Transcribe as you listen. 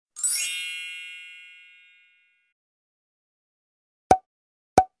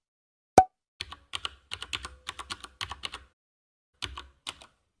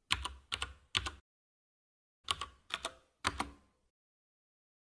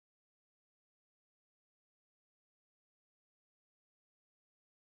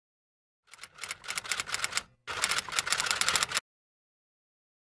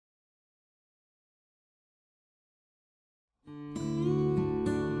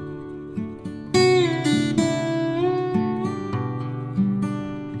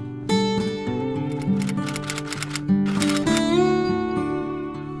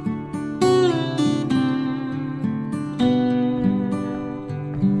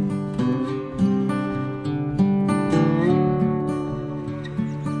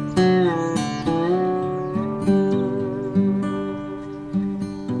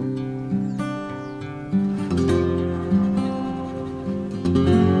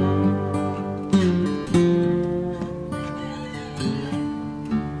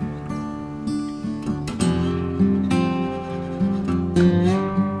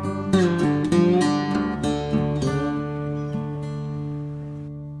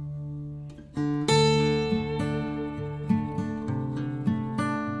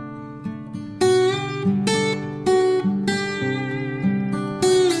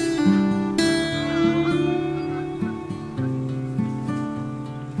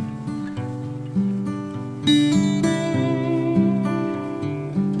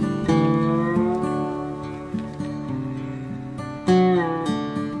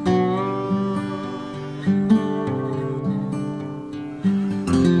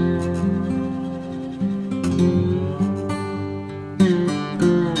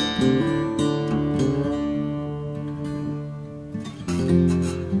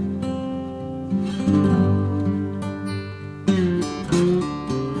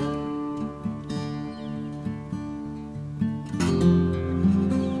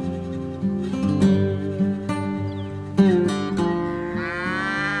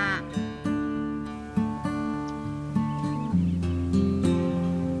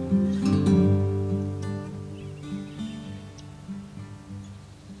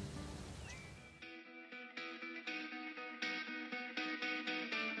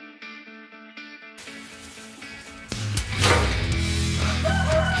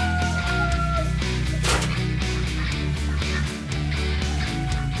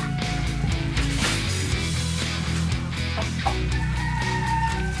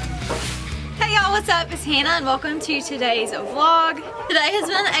What's up? It's Hannah and welcome to today's vlog. Today has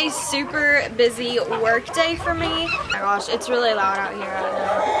been a super busy work day for me. Oh my gosh, it's really loud out here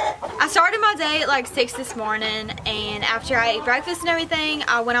right now. I started my day at like 6 this morning, and after I ate breakfast and everything,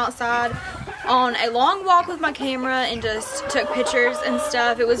 I went outside on a long walk with my camera and just took pictures and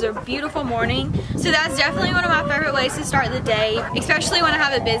stuff. It was a beautiful morning. So that's definitely one of my favorite ways to start the day, especially when I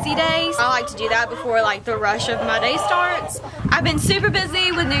have a busy day. I like to do that before like the rush of my day starts. I've been super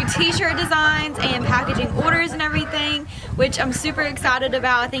busy with new t-shirt designs and packaging orders and everything, which I'm super excited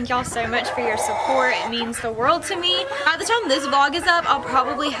about. Thank y'all so much for your support. It means the world to me. By the time this vlog is up, I'll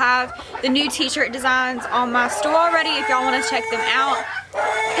probably have the new t-shirt designs on my store already if y'all want to check them out.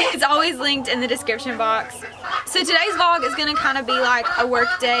 It's always linked in the description box. So today's vlog is going to kind of be like a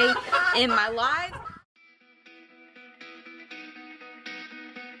work day in my life.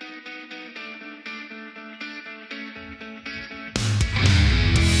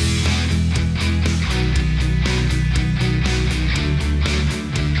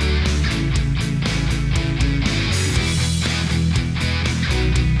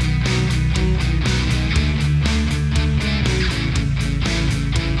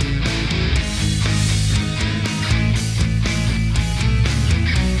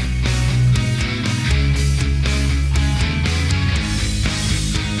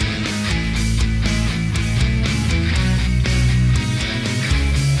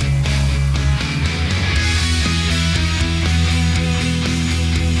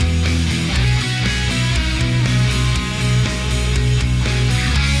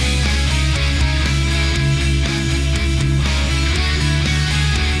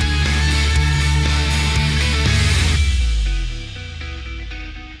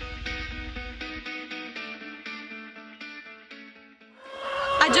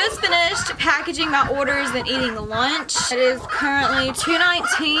 I just finished packaging my orders and eating lunch. It is currently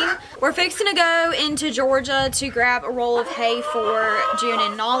 2:19. We're fixing to go into Georgia to grab a roll of hay for June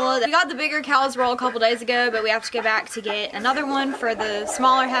and Nala. We got the bigger cows roll a couple days ago, but we have to go back to get another one for the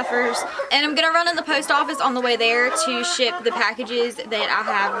smaller heifers. And I'm gonna run in the post office on the way there to ship the packages that I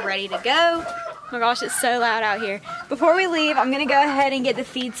have ready to go. Oh my gosh, it's so loud out here. Before we leave, I'm gonna go ahead and get the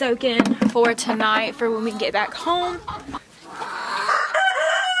feed soaking for tonight for when we get back home.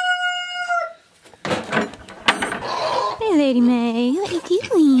 Hey, Lady May, what are you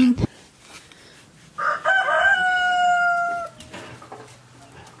doing?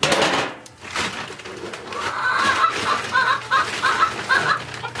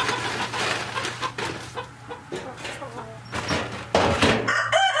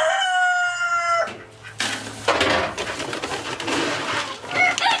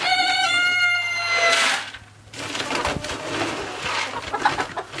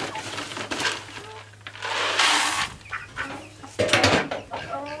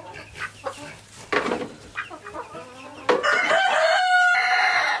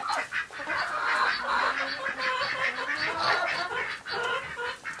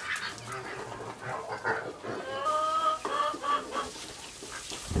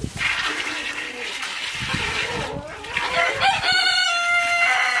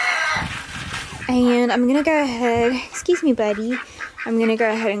 And I'm gonna go ahead, excuse me buddy, I'm gonna go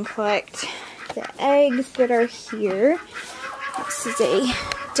ahead and collect the eggs that are here. This is a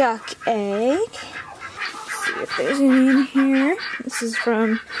duck egg. Let's see if there's any in here. This is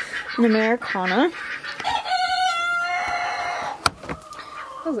from an Americana.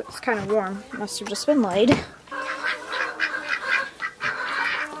 Oh, it's kind of warm. Must have just been laid.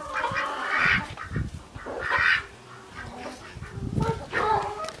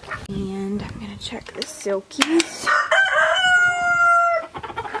 And I'm gonna check the silkies.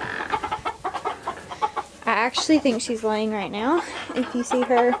 I actually think she's laying right now. If you see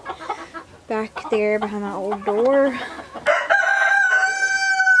her back there behind that old door.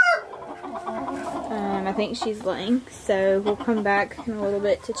 I think she's laying, so we'll come back in a little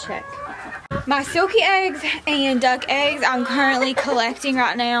bit to check. My silky eggs and duck eggs I'm currently collecting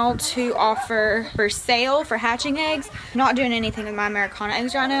right now to offer for sale for hatching eggs. I'm not doing anything with my Americana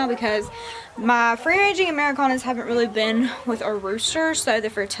eggs right now because my free-ranging Americanas haven't really been with our rooster, so the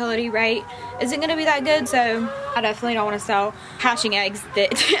fertility rate isn't going to be that good, so I definitely don't want to sell hatching eggs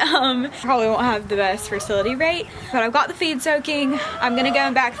that probably won't have the best fertility rate. But I've got the feed soaking. I'm going to go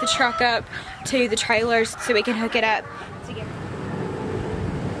and back the truck up to the trailers so we can hook it up together.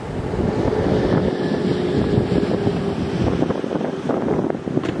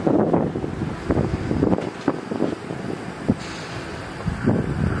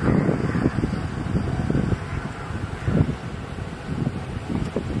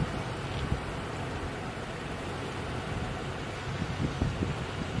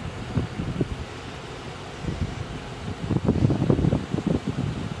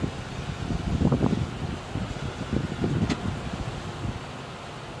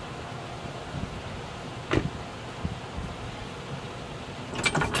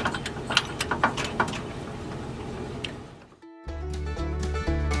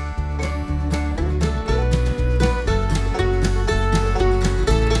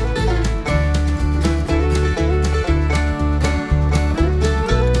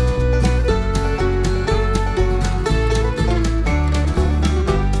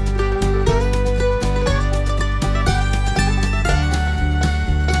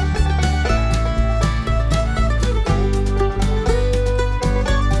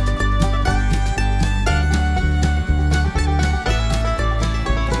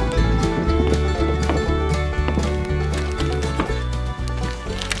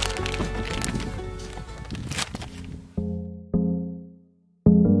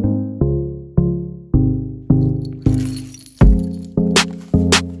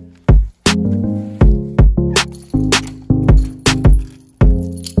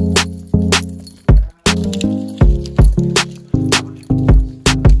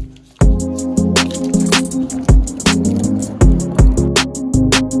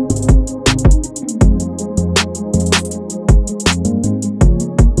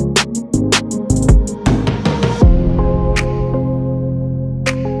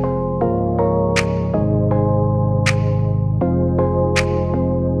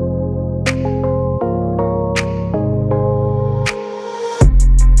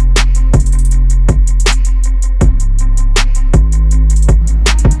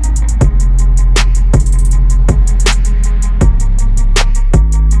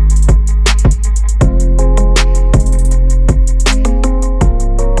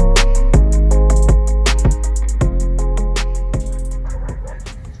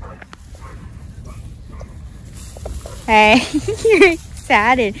 Hey, you're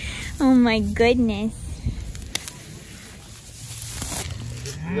excited. Oh my goodness.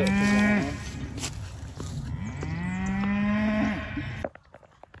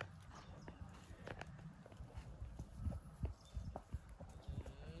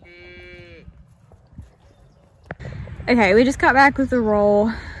 Okay, we just got back with the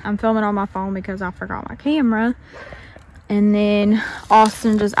roll. I'm filming on my phone because I forgot my camera. And then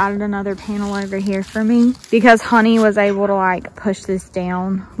Austin just added another panel over here for me because Honey was able to like push this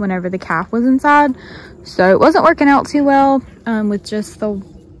down whenever the calf was inside. So it wasn't working out too well with just the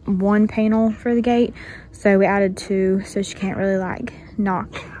one panel for the gate. So we added two so she can't really like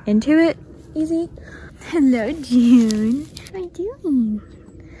knock into it easy. Hello, June. How are you doing?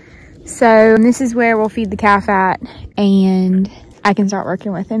 So this is where we'll feed the calf at and I can start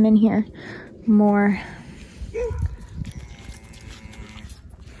working with him in here more.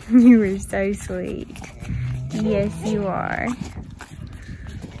 You are so sweet. Yes, you are.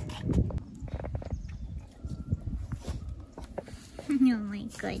 Oh my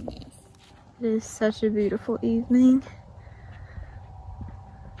goodness. It is such a beautiful evening.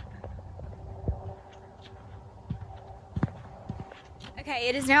 Okay,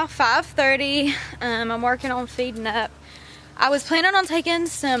 it is now 5:30. I'm working on feeding up. I was planning on taking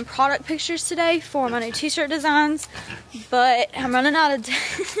some product pictures today for my new t-shirt designs, but I'm running out of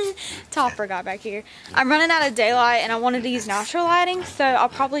Topper got back here. I'm running out of daylight and I wanted to use natural lighting, so I'll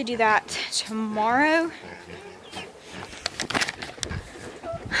probably do that tomorrow.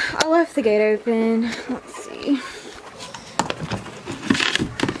 I left the gate open. Let's see.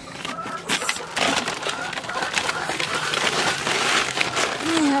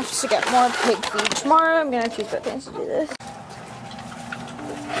 have to get more pig feed tomorrow. I'm gonna choose both hands to do this.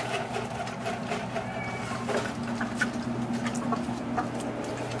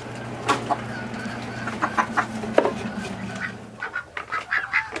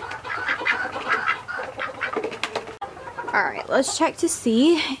 Alright, let's check to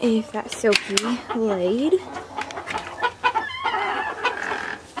see if that Silky laid.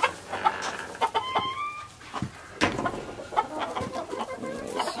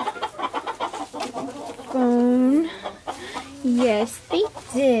 Phone. Yes, they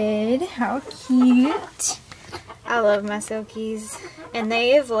did. How cute. I love my Silkies. And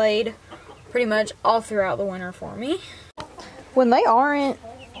they have laid pretty much all throughout the winter for me. When they aren't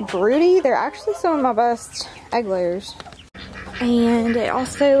broody, they're actually some of my best egg layers. And it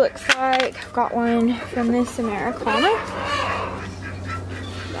also looks like I've got one from this Americana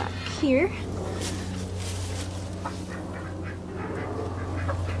back here.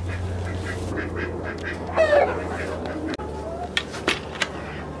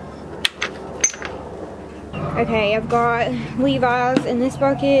 Okay, I've got Levi's in this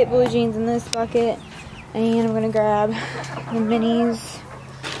bucket, blue jeans in this bucket, and I'm gonna grab the minis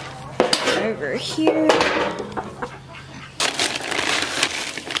over here.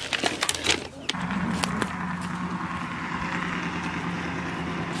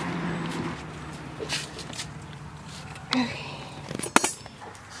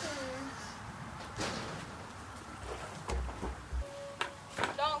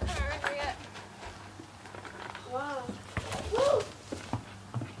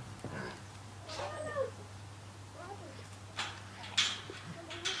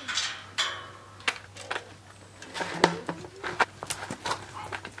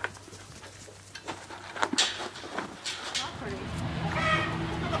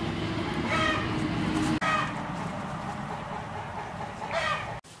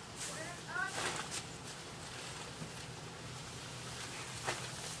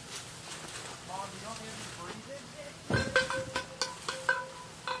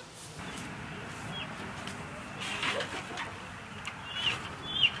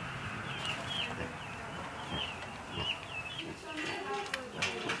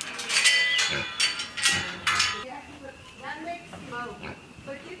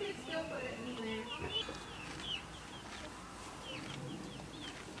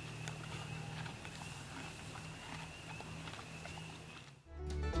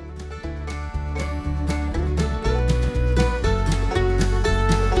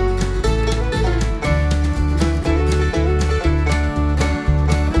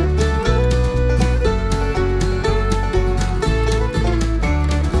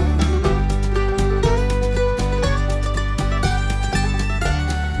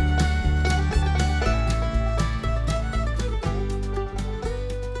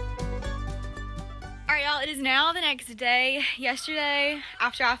 Next day. Yesterday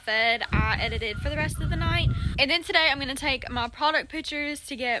after I fed, I edited for the rest of the night, and then today I'm going to take my product pictures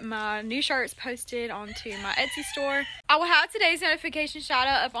to get my new shirts posted onto my Etsy store. I will have today's notification shout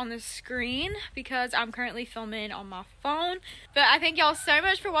out up on the screen because I'm currently filming on my phone. But I thank y'all so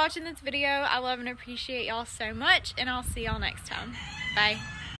much for watching this video. I love and appreciate y'all so much, and I'll see y'all next time. Bye.